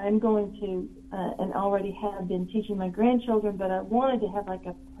I'm going to, and already have been teaching my grandchildren, but I wanted to have like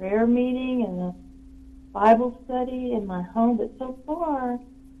a prayer meeting and a Bible study in my home, but so far,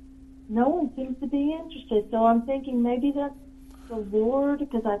 no one seems to be interested. So I'm thinking maybe that's the Lord,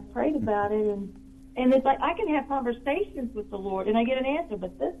 because I've prayed about it, and it's like I can have conversations with the Lord and I get an answer,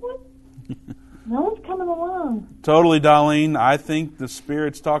 but this one, no one's coming along. Totally, Darlene. I think the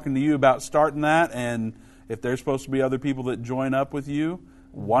Spirit's talking to you about starting that, and if there's supposed to be other people that join up with you,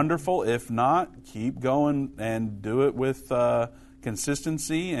 wonderful. If not, keep going and do it with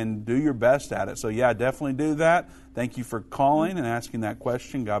consistency and do your best at it. So yeah, definitely do that. Thank you for calling and asking that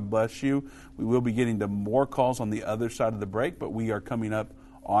question. God bless you. We will be getting to more calls on the other side of the break, but we are coming up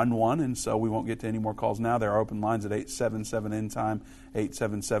on one, and so we won't get to any more calls now. There are open lines at 877-END-TIME,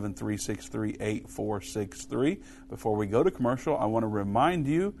 877-363-8463. Before we go to commercial, I want to remind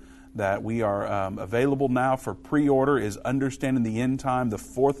you that we are available now for pre-order is Understanding the End Time, the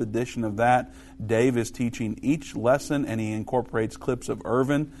 4th edition of that. Dave is teaching each lesson, and he incorporates clips of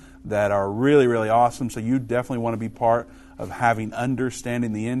Irvin that are really, really awesome. So you definitely want to be part of having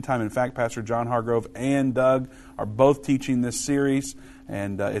Understanding the End Time. In fact, Pastor John Hargrove and Doug are both teaching this series,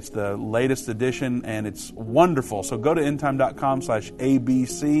 and it's the latest edition, and it's wonderful. So go to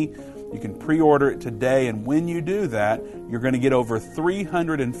endtime.com/ABC. You can pre-order it today, and when you do that, you're going to get over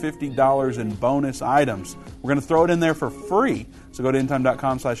 $350 in bonus items. We're going to throw it in there for free. So go to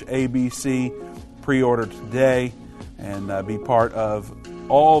endtime.com/ABC, pre-order today, and be part of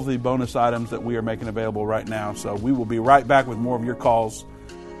all the bonus items that we are making available right now. So we will be right back with more of your calls.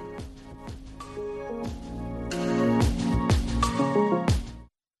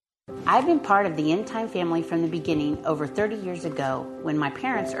 I've been part of the End Time family from the beginning over 30 years ago when my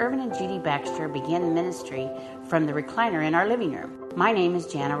parents, Irvin and Judy Baxter, began the ministry from the recliner in our living room. My name is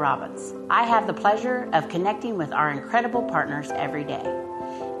Jana Robbins. I have the pleasure of connecting with our incredible partners every day.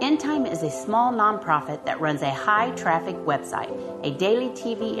 End Time is a small nonprofit that runs a high-traffic website, a daily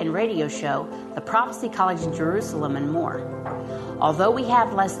TV and radio show, the Prophecy College in Jerusalem, and more. Although we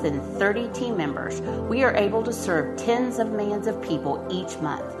have less than 30 team members, we are able to serve tens of millions of people each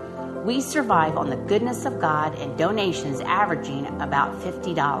month. We survive on the goodness of God and donations averaging about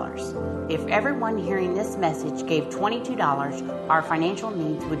 $50. If everyone hearing this message gave $22, our financial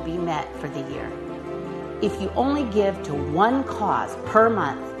needs would be met for the year. If you only give to one cause per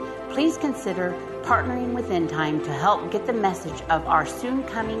month, please consider partnering with End Time to help get the message of our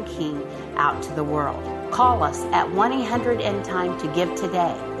soon-coming King out to the world. Call us at 1-800-END-TIME to give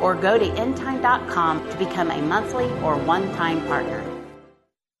today, or go to endtime.com to become a monthly or one-time partner.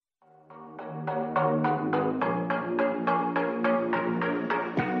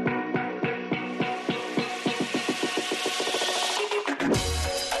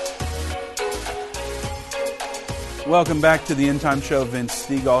 Welcome back to the End Time Show. Vince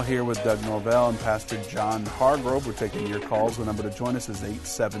Stegall here with Doug Norvell and Pastor John Hargrove. We're taking your calls. The number to join us is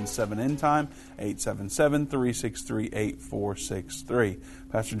 877-END-TIME, 877-363-8463.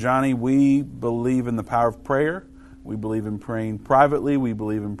 Pastor Johnny, we believe in the power of prayer. We believe in praying privately. We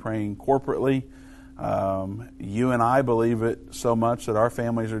believe in praying corporately. You and I believe it so much that our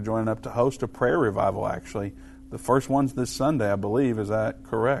families are joining up to host a prayer revival, actually. The first one's this Sunday, I believe. Is that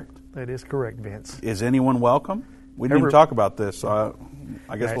correct? That is correct, Vince. Is anyone welcome? We didn't even talk about this, so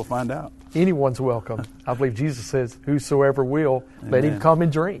I guess we'll find out. Anyone's welcome. I believe Jesus says, whosoever will, let him come and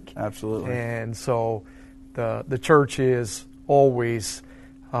drink. Absolutely. And so The church is always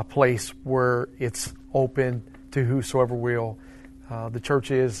a place where it's open to whosoever will. The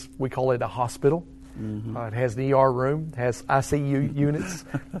church is, we call it a hospital. It has an ER room, has ICU units,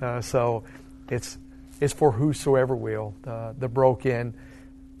 so it's for whosoever will. The broken,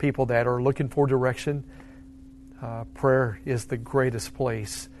 people that are looking for direction. Prayer is the greatest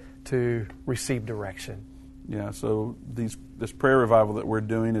place to receive direction. Yeah, so this prayer revival that we're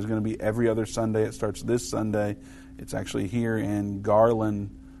doing is going to be every other Sunday. It starts this Sunday. It's actually here in Garland,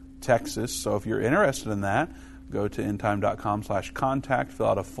 Texas. So if you're interested in that, go to endtime.com/contact, fill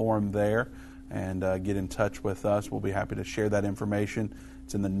out a form there, and get in touch with us. We'll be happy to share that information.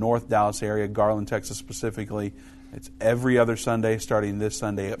 It's in the North Dallas area, Garland, Texas specifically. It's every other Sunday, starting this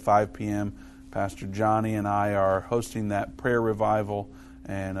Sunday at 5 p.m. Pastor Johnny and I are hosting that prayer revival,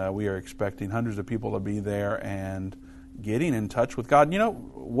 and we are expecting hundreds of people to be there and getting in touch with God. You know,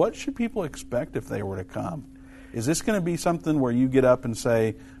 what should people expect if they were to come? Is this going to be something where you get up and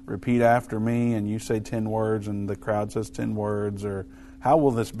say, repeat after me, and you say 10 words and the crowd says 10 words, or how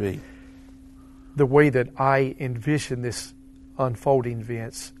will this be? The way that I envision this unfolding,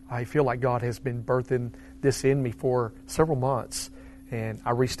 Vince, I feel like God has been birthing this in me for several months. And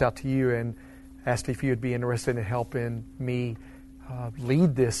I reached out to you and asked if you would be interested in helping me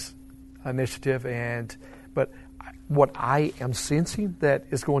lead this initiative. But what I am sensing that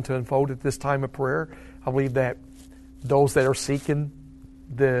is going to unfold at this time of prayer, I believe that those that are seeking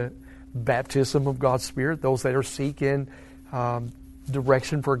the baptism of God's Spirit, those that are seeking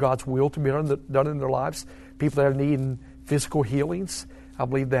direction for God's will to be done in their lives, people that are needing physical healings, I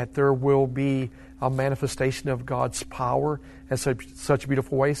believe that there will be a manifestation of God's power in such a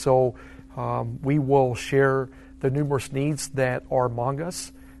beautiful way. So we will share the numerous needs that are among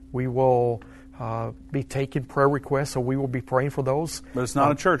us. We will be taking prayer requests, so we will be praying for those. But it's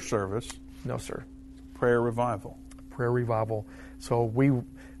not a church service. No, sir. Prayer revival. Prayer revival. So we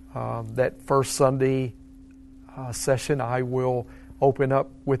that first Sunday session, I will open up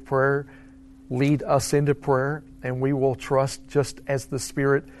with prayer, lead us into prayer, and we will trust just as the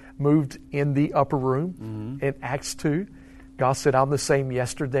Spirit moved in the upper room in Acts 2. God said, I'm the same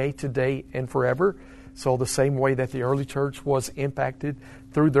yesterday, today, and forever. So the same way that the early church was impacted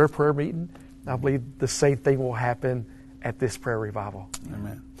through their prayer meeting, I believe the same thing will happen at this prayer revival.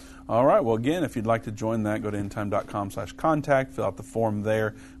 Amen. All right. Well, again, if you'd like to join that, go to endtime.com/contact, fill out the form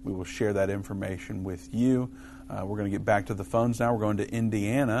there. We will share that information with you. We're going to get back to the phones now. We're going to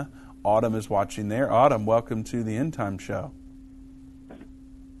Indiana. Autumn is watching there. Autumn, welcome to the End Time Show.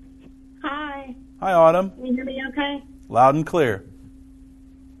 Hi. Hi, Autumn. Can you hear me okay? Loud and clear.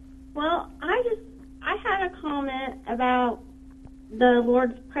 Well, I had a comment about the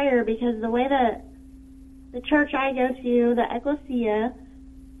Lord's Prayer, because the way that the church I go to, the Ecclesia,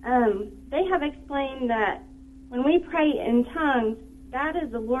 they have explained that when we pray in tongues, that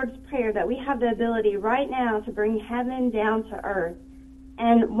is the Lord's Prayer, that we have the ability right now to bring heaven down to earth.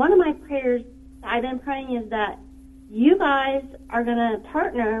 And one of my prayers that I've been praying is that you guys are going to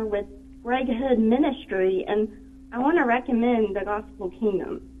partner with Greg Hood Ministry, and I want to recommend the Gospel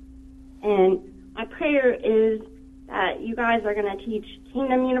Kingdom. And my prayer is that you guys are going to teach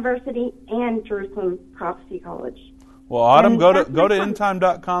Kingdom University and Jerusalem Prophecy College. Well, Autumn, go to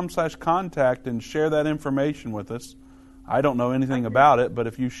endtime.com/contact and share that information with us. I don't know anything about it, but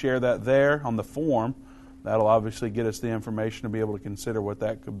if you share that there on the form, that'll obviously get us the information to be able to consider what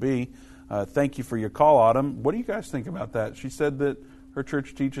that could be. Thank you for your call, Autumn. What do you guys think about that? She said that her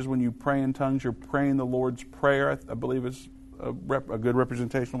church teaches when you pray in tongues, you're praying the Lord's Prayer. I believe is a good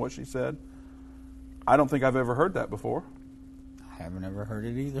representation of what she said. I don't think I've ever heard that before. I haven't ever heard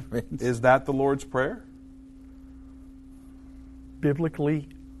it either. Is that the Lord's Prayer? Biblically,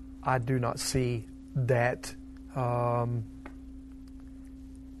 I do not see that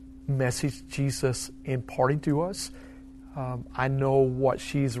message Jesus imparting to us. I know what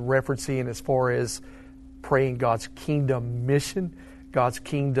she's referencing as far as praying God's kingdom mission, God's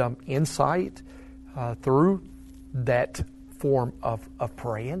kingdom insight through that form of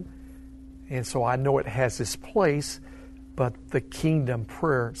praying. And so I know it has its place, but the kingdom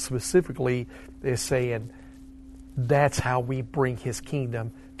prayer specifically is saying that's how we bring His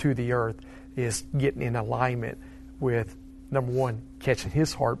kingdom to the earth, is getting in alignment with, number one, catching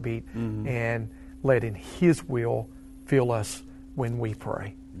His heartbeat and letting His will fill us when we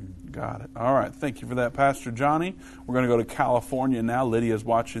pray. Got it. All right. Thank you for that, Pastor Johnny. We're going to go to California now. Lydia's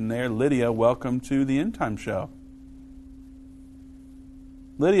watching there. Lydia, welcome to the End Time Show.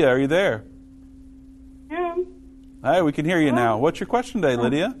 Lydia, are you there? Hey, we can hear you now. What's your question today,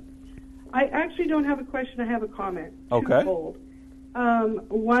 Lydia? I actually don't have a question. I have a comment. Okay. Twofold.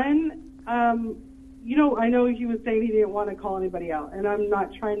 One, I know he was saying he didn't want to call anybody out, and I'm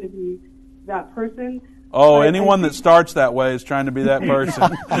not trying to be that person. Oh, anyone that starts that way is trying to be that person.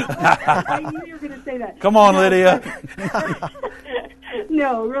 I knew you were going to say that. Come on, Lydia.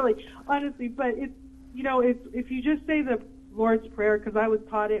 No, really, honestly, but it's, if you just say the Lord's Prayer, because I was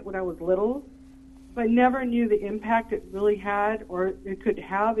taught it when I was little, but never knew the impact it really had or it could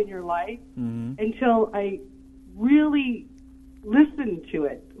have in your life until I really listened to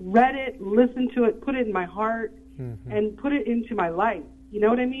it, read it, listened to it, put it in my heart, and put it into my life. You know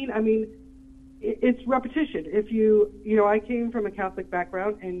what I mean? I mean, it's repetition. If I came from a Catholic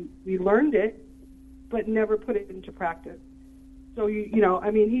background and we learned it, but never put it into practice. So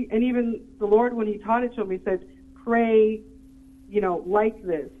even the Lord, when He taught it to him, He said, pray, like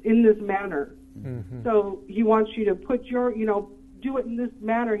this, in this manner. So He wants you to put your, do it in this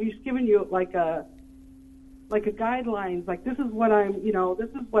manner. He's given you like a guidelines, like this is what this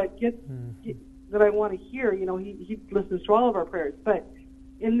is what gets that I want to hear. He listens to all of our prayers, but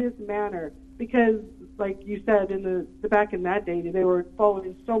in this manner. Because, like you said, in the back in that day, they were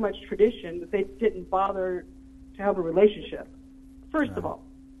following so much tradition that they didn't bother to have a relationship, first of all.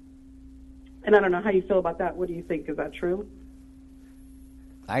 And I don't know how you feel about that. What do you think? Is that true?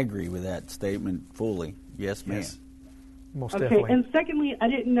 I agree with that statement fully. Yes, ma'am. Yes. Most okay. definitely. And secondly, I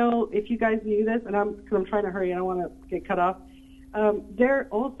didn't know if you guys knew this, and because I'm trying to hurry, I don't want to get cut off.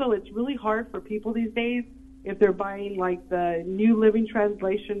 It's really hard for people these days if they're buying like the New Living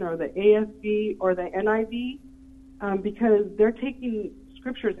Translation or the ASV or the NIV, because they're taking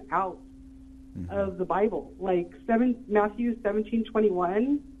scriptures out of the Bible, like Matthew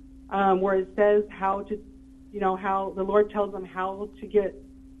 17:21, where it says how the Lord tells them how to get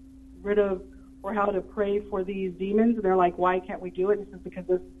rid of or how to pray for these demons, and they're like, why can't we do it? And it's because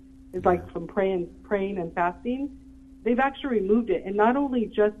this is like from praying and fasting. They've actually removed it, and not only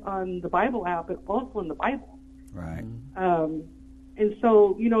just on the Bible app, but also in the Bible. Right. And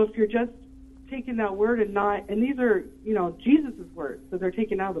so, if you're just taking that word and these are, Jesus' words, so they're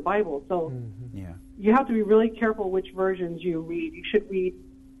taken out of the Bible. So you have to be really careful which versions you read. You should read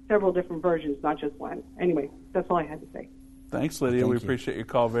several different versions, not just one. Anyway, that's all I had to say. Thanks, Lydia. We appreciate your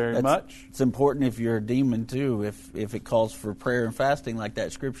call very much. It's important if you're a demon, too. If it calls for prayer and fasting like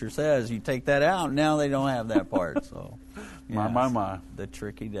that scripture says, you take that out, now they don't have that part. So, My. The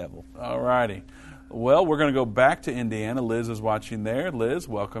tricky devil. All righty. Well, we're going to go back to Indiana. Liz is watching there. Liz,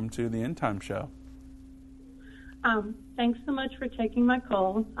 welcome to the End Time Show. Thanks so much for taking my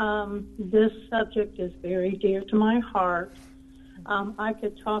call. This subject is very dear to my heart. I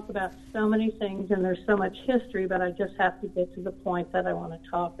could talk about so many things, and there's so much history, but I just have to get to the point that I want to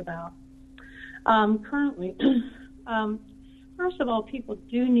talk about. Currently, first of all, people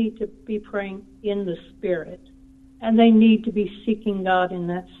do need to be praying in the Spirit, and they need to be seeking God in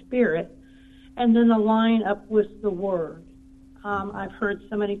that Spirit, and then align up with the Word. I've heard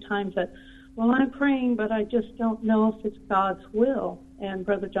so many times that, well, I'm praying, but I just don't know if it's God's will. And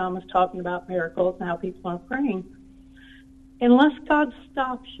Brother John was talking about miracles and how people are praying. Unless God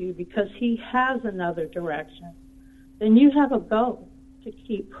stops you because He has another direction, then you have a goal to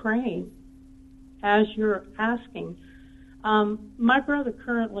keep praying as you're asking. My brother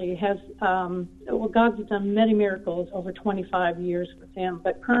currently has, God's done many miracles over 25 years with him,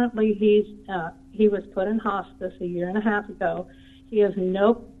 but currently he was put in hospice a year and a half ago. He has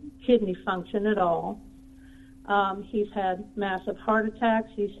no kidney function at all. He's had massive heart attacks.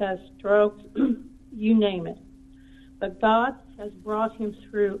 He's had strokes, you name it. But God has brought him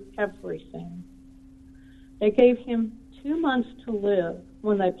through everything. They gave him 2 months to live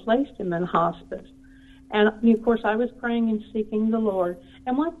when they placed him in hospice. And, of course, I was praying and seeking the Lord.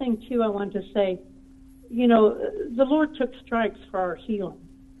 And one thing, too, I wanted to say, the Lord took stripes for our healing.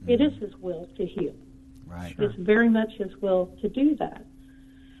 Mm-hmm. It is His will to heal. Right. It's very much His will to do that.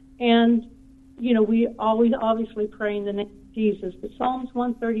 And, we always obviously pray in the name of Jesus. But Psalms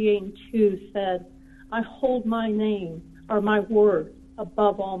 138:2 said, I hold my name, or my word,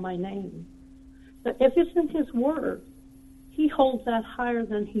 above all my name. But if it's in His word, He holds that higher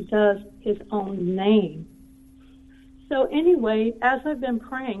than He does His own name. So anyway, as I've been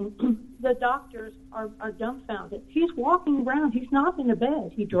praying, the doctors are dumbfounded. He's walking around. He's not in a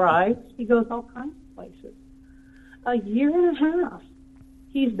bed. He drives. He goes all kinds of places. A year and a half,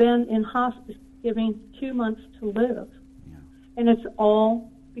 he's been in hospice, giving 2 months to live. Yeah. And it's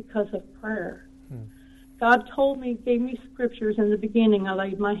all because of prayer. God told me, gave me scriptures in the beginning. I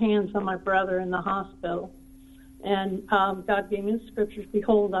laid my hands on my brother in the hospital. And God gave me the scriptures,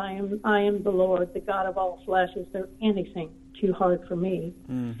 behold, I am the Lord, the God of all flesh. Is there anything too hard for me?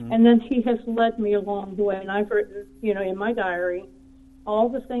 Mm-hmm. And then He has led me along the way. And I've written, in my diary, all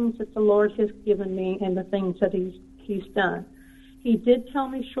the things that the Lord has given me and the things that He's done. He did tell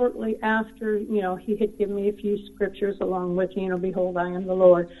me shortly after, He had given me a few scriptures along with, behold, I am the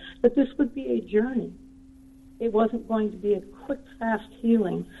Lord, that this would be a journey. It wasn't going to be a quick, fast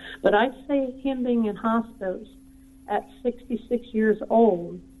healing. But I'd say Him being in hospice at 66 years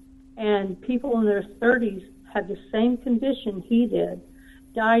old, and people in their 30s had the same condition he did,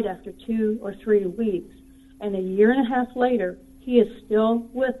 died after 2 or 3 weeks, and a year and a half later, He is still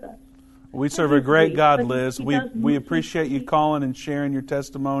with us. We serve a great God, Liz. We appreciate you calling and sharing your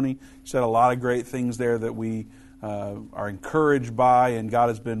testimony. You said a lot of great things there that we are encouraged by, and God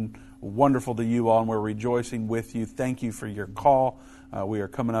has been wonderful to you all, and we're rejoicing with you. Thank you for your call. We are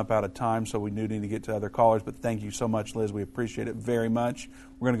coming up out of time, so we do need to get to other callers, but thank you so much, Liz. We appreciate it very much.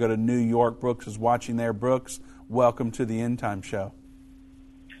 We're going to go to New York. Brooks is watching there. Brooks, welcome to the End Time Show.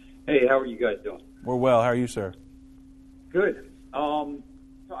 Hey, how are you guys doing? We're well. How are you, sir? Good. So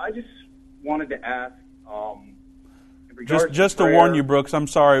I just wanted to ask, in regards just to to prayer, warn you, Brooks, I'm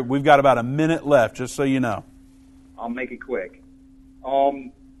sorry, we've got about a minute left, just so you know. I'll make it quick.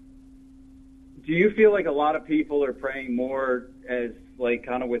 Do you feel like a lot of people are praying more as, like,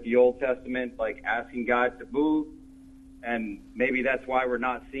 kind of with the Old Testament, like asking God to move, and maybe that's why we're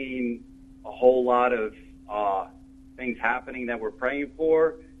not seeing a whole lot of things happening that we're praying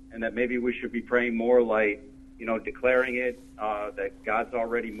for, and that maybe we should be praying more like, declaring it, that God's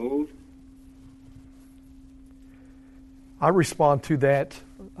already moved? I respond to that,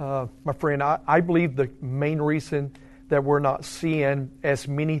 my friend. I believe the main reason that we're not seeing as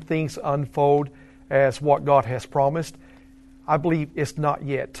many things unfold as what God has promised, I believe it's not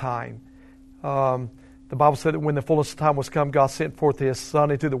yet time. The Bible said that when the fullness of time was come, God sent forth His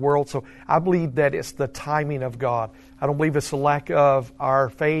Son into the world. So I believe that it's the timing of God. I don't believe it's the lack of our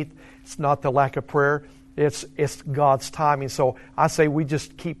faith. It's not the lack of prayer. It's God's timing. So I say we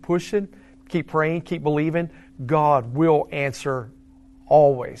just keep pushing, keep praying, keep believing. God will answer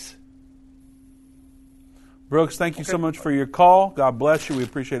always. Brooks, thank you so much for your call. God bless you. We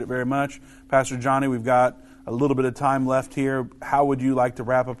appreciate it very much. Pastor Johnny, we've got a little bit of time left here. How would you like to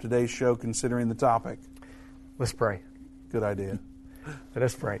wrap up today's show considering the topic? Let's pray. Good idea. Let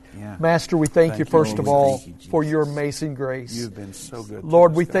us pray. Yeah. Master, we thank you first of all for your amazing grace. You've been so good.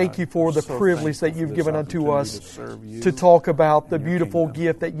 Lord, we thank you for the privilege that you've given unto us to talk about the beautiful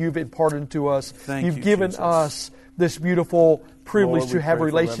gift that you've imparted to us. You've given us this beautiful privilege to have a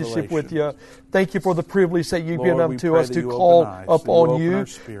relationship with you. Thank you for the privilege that you've given unto us to call upon you.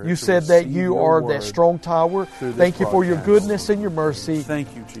 You said that you are that strong tower. Thank you for your goodness and your mercy.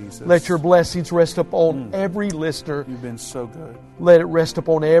 Thank you, Jesus. Let your blessings rest upon every listener. You've been so good. Let it rest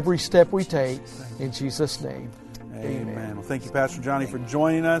upon every step we take. In Jesus' name. Amen. Well, thank you, Pastor Johnny, for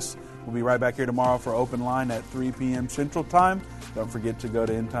joining us. We'll be right back here tomorrow for Open Line at 3 p.m. Central Time. Don't forget to go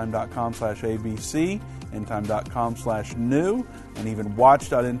to endtime.com/ABC, endtime.com/new, and even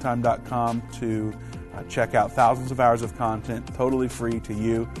watch.endtime.com to check out thousands of hours of content totally free to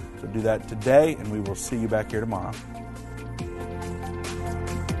you. So do that today, and we will see you back here tomorrow.